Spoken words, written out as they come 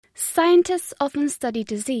Scientists often study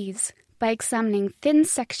disease by examining thin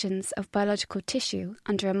sections of biological tissue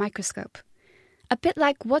under a microscope, a bit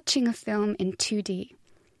like watching a film in 2D.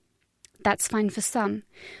 That's fine for some,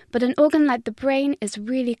 but an organ like the brain is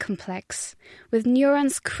really complex, with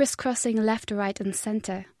neurons crisscrossing left, right, and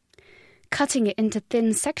center. Cutting it into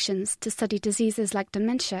thin sections to study diseases like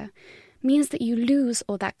dementia means that you lose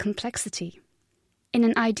all that complexity. In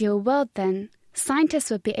an ideal world, then,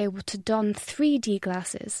 scientists would be able to don 3D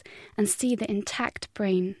glasses and see the intact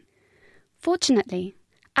brain. Fortunately,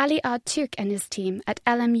 Ali Artuk and his team at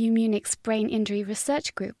LMU Munich's Brain Injury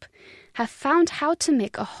Research Group have found how to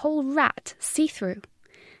make a whole rat see-through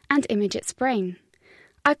and image its brain.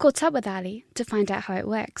 I caught up with Ali to find out how it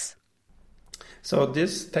works. So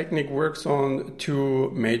this technique works on two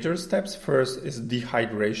major steps. First is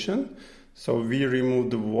dehydration. So we remove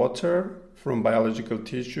the water from biological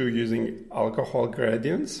tissue using alcohol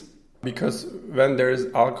gradients. Because when there is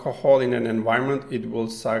alcohol in an environment, it will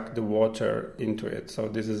suck the water into it. So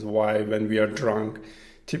this is why when we are drunk,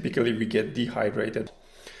 typically we get dehydrated.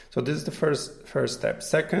 So this is the first step.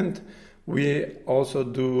 Second, we also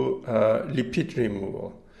do lipid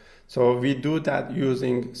removal. So we do that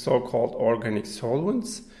using so-called organic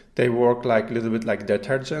solvents. They work like a little bit like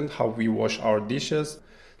detergent, how we wash our dishes.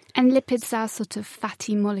 And lipids are sort of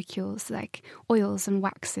fatty molecules like oils and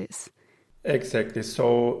waxes. Exactly.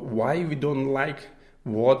 So why we don't like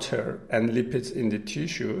water and lipids in the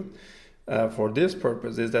tissue for this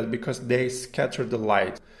purpose is that because they scatter the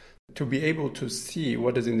light. To be able to see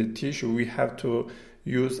what is in the tissue, we have to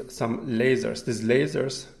use some lasers. These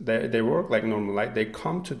lasers, they work like normal light. They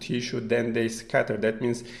come to tissue, then they scatter. That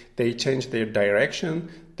means they change their direction,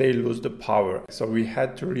 they lose the power. So we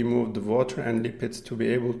had to remove the water and lipids to be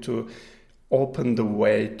able to open the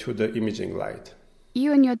way to the imaging light.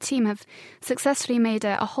 You and your team have successfully made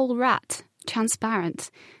a whole rat transparent.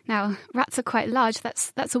 Now, rats are quite large.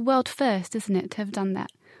 That's a world first, isn't it, to have done that?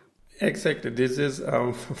 Exactly. This is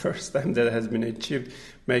the first time that has been achieved,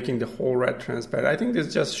 making the whole rat transparent. I think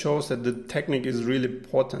this just shows that the technique is really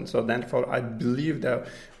potent. So therefore, I believe that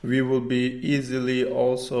we will be easily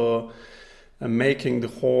also making the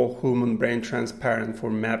whole human brain transparent for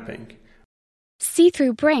mapping.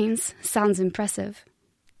 See-through brains sounds impressive.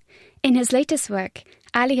 In his latest work,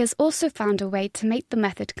 Ali has also found a way to make the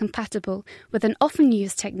method compatible with an often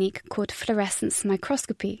used technique called fluorescence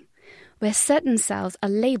microscopy, where certain cells are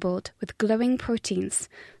labelled with glowing proteins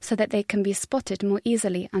so that they can be spotted more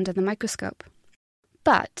easily under the microscope.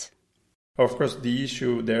 But of course, the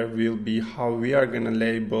issue there will be how we are going to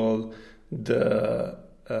label the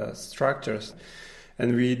structures,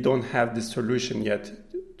 and we don't have the solution yet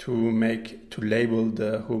to label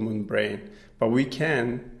the human brain, but we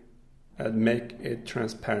can make it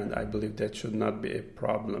transparent. I believe that should not be a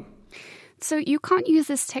problem. So you can't use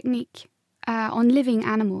this technique on living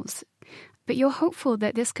animals, but you're hopeful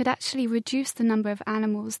that this could actually reduce the number of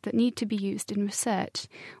animals that need to be used in research.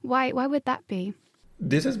 Why would that be?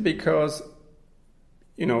 This is because,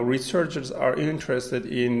 researchers are interested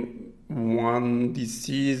in one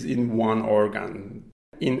disease in one organ.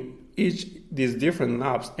 In each these different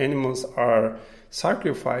labs, animals are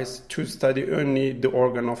sacrificed to study only the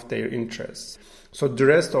organ of their interest. So the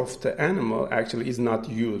rest of the animal actually is not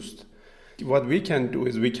used. What we can do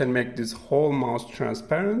is we can make this whole mouse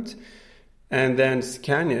transparent and then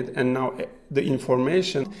scan it, and now the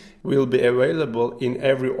information will be available in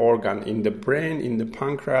every organ, in the brain, in the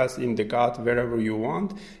pancreas, in the gut, wherever you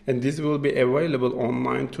want, and this will be available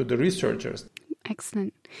online to the researchers.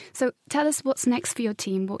 Excellent. So tell us what's next for your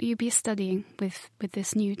team. What will you be studying with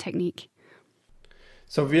this new technique?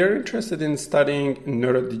 So we are interested in studying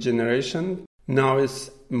neurodegeneration. Now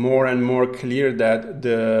it's more and more clear that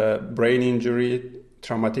the brain injury,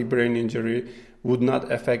 traumatic brain injury, would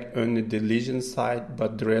not affect only the lesion side,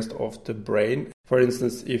 but the rest of the brain. For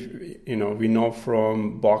instance, if we know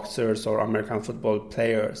from boxers or American football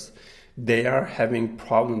players, they are having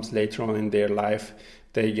problems later on in their life.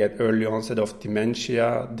 They get early onset of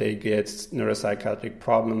dementia, they get neuropsychiatric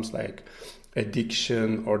problems like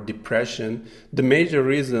addiction or depression. The major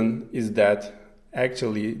reason is that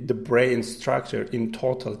actually the brain structure in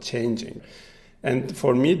total changing. And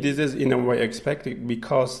for me, this is in a way expected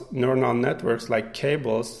because neural networks like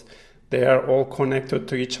cables, they are all connected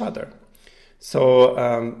to each other.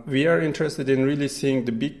 So we are interested in really seeing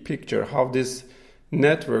the big picture, how this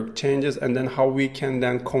network changes and then how we can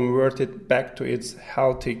then convert it back to its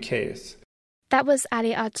healthy case. That was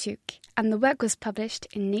Ali Artuk, and the work was published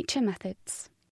in Nature Methods.